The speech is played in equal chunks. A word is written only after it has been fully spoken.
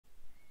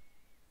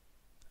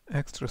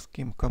Extra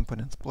Scheme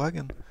Components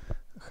plugin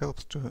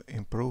helps to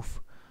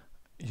improve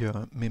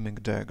your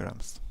mimic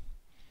diagrams.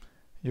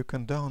 You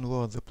can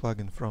download the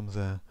plugin from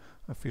the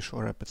official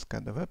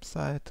SCADA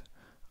website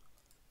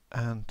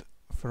and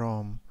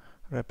from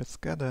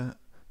SCADA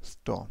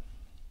store.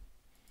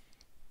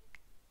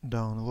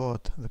 Download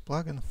the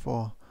plugin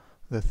for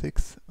the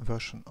 6th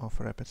version of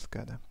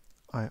SCADA.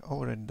 I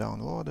already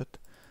downloaded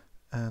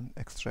and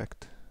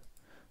extract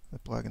the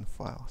plugin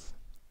files.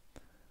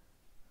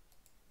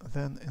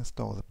 Then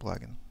install the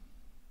plugin.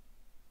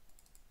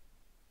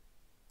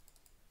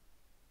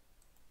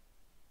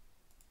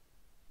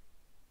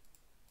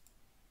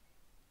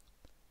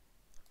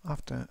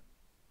 After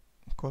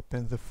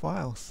copying the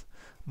files,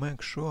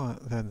 make sure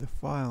that the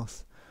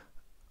files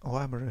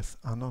libraries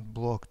are not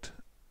blocked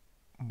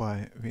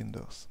by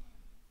Windows.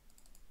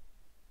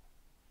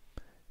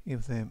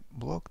 If they're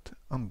blocked,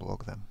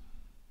 unblock them.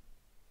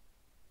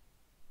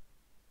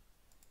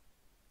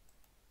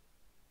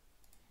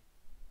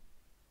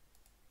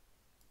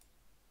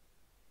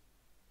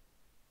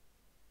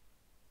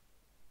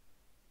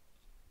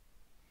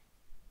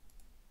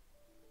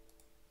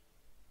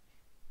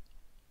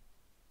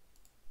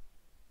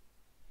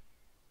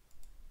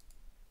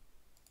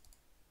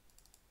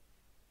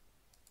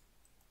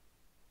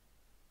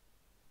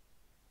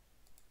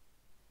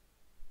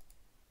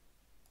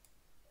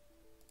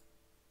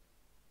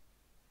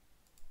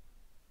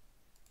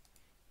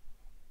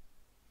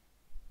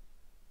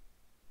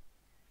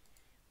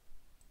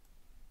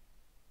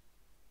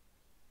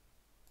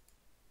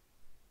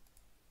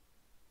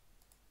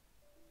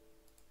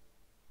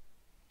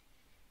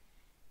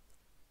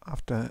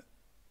 After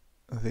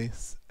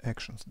these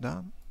actions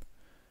done,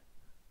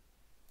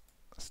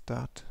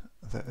 start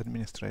the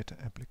administrator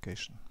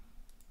application.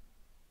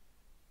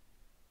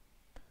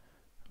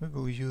 We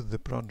will use the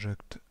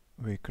project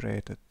we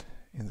created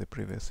in the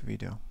previous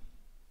video.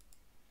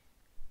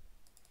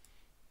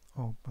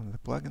 Open the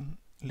plugin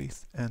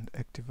list and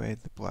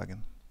activate the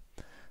plugin.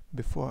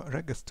 Before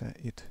register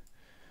it,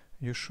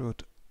 you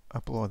should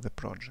upload the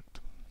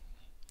project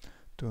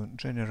to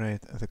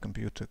generate the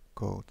computer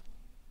code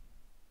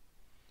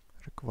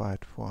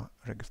required for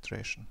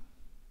registration.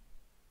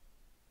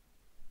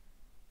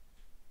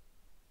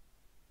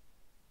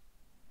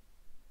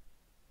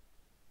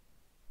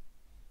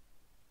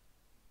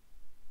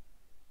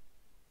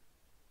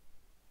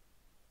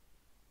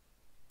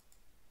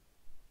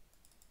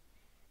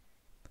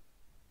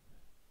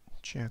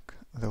 Check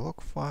the log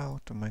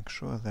file to make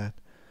sure that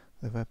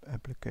the web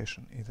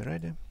application is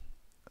ready.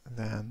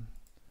 Then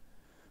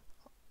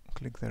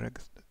click the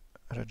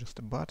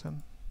register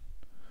button.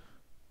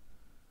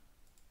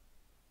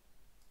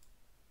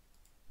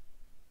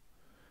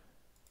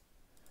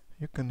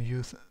 You can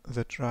use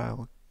the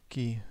trial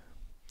key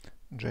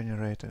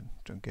generated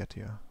to get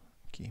your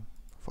key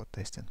for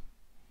testing.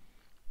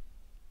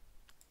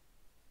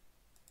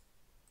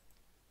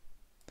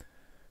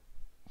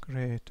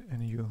 Create a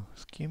new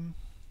scheme.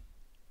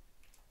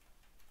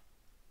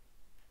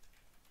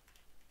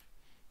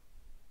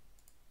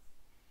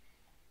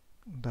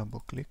 Double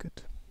click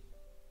it.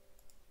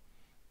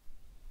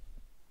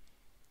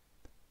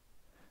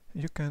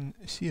 You can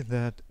see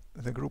that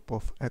the group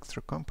of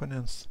extra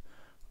components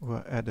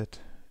were added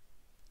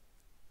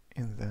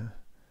in the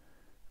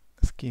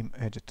scheme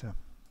editor.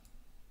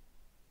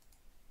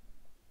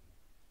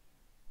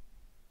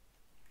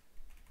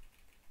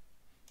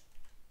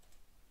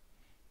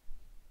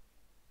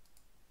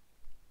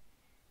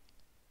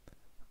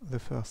 The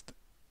first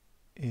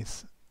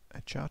is a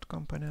chart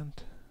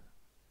component,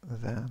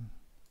 then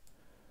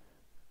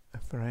a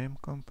frame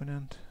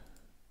component,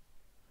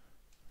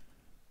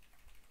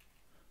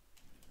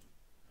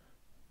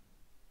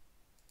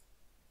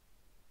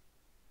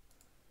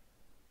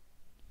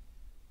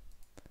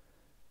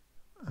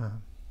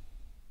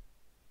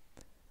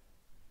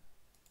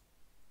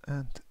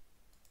 and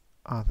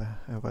other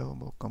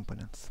available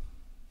components.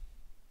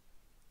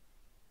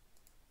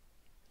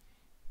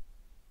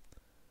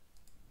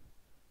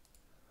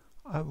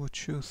 I will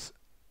choose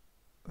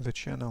the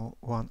channel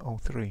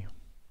 103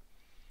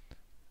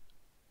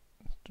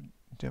 to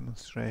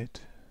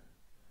demonstrate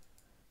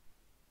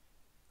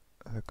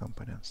the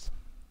components.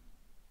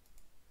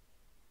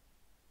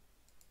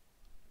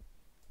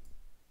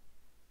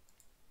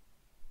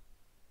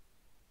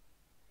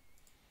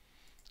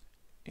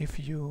 If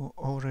you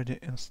already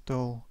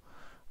install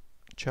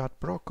Chart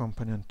Pro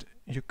component,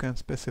 you can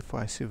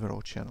specify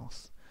several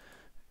channels.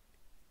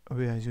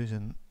 We are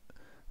using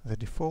the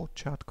default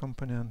chart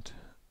component,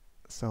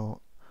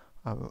 so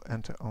I will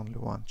enter only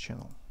one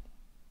channel.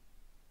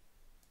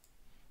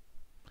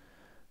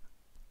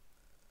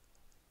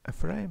 A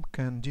frame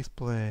can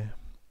display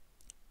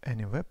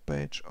any web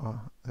page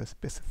or the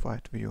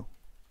specified view.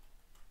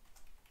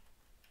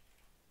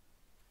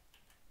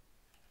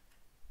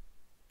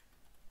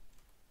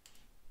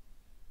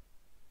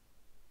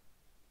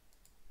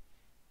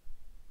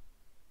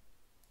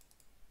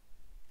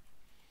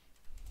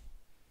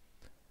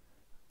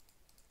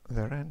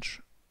 The range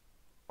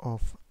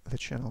of the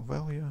channel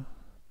value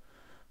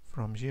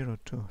from 0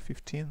 to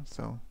 15,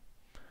 so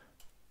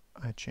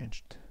I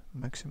changed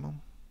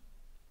maximum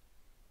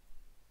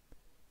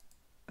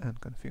and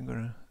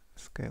configure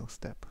scale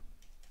step.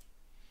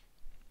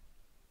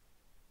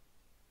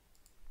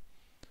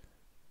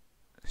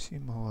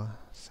 Similar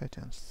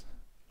settings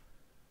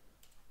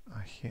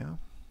are here.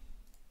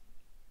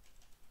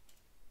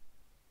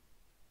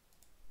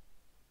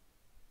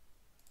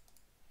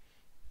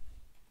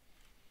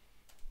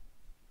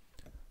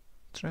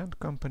 Trend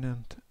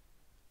component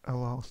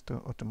allows to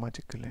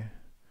automatically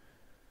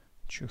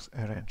choose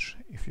a range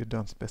if you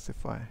don't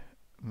specify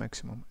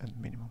maximum and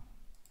minimum.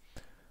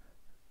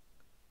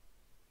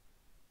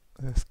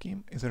 The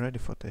scheme is ready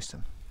for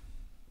testing.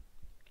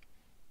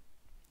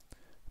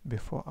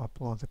 Before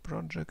upload the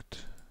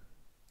project,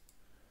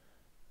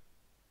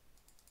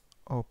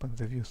 open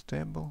the views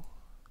table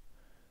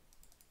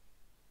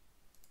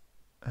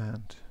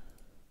and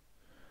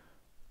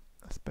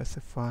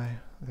specify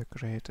the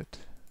created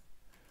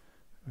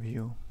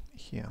view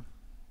here.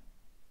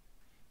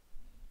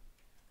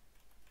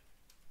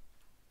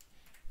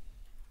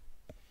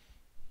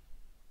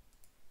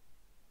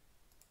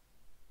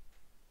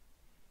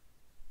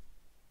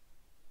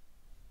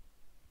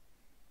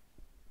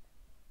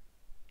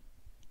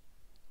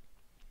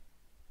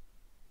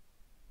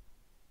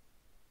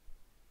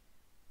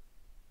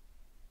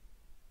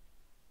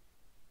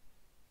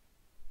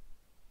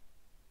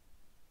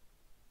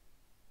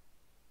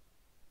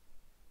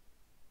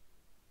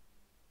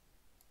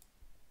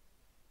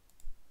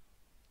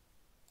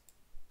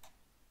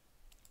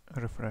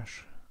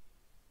 Refresh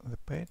the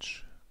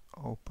page,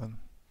 open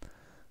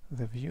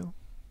the view.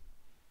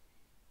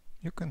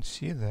 You can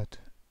see that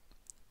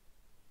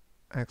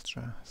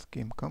extra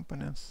scheme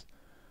components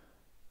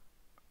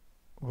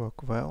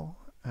work well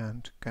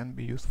and can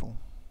be useful.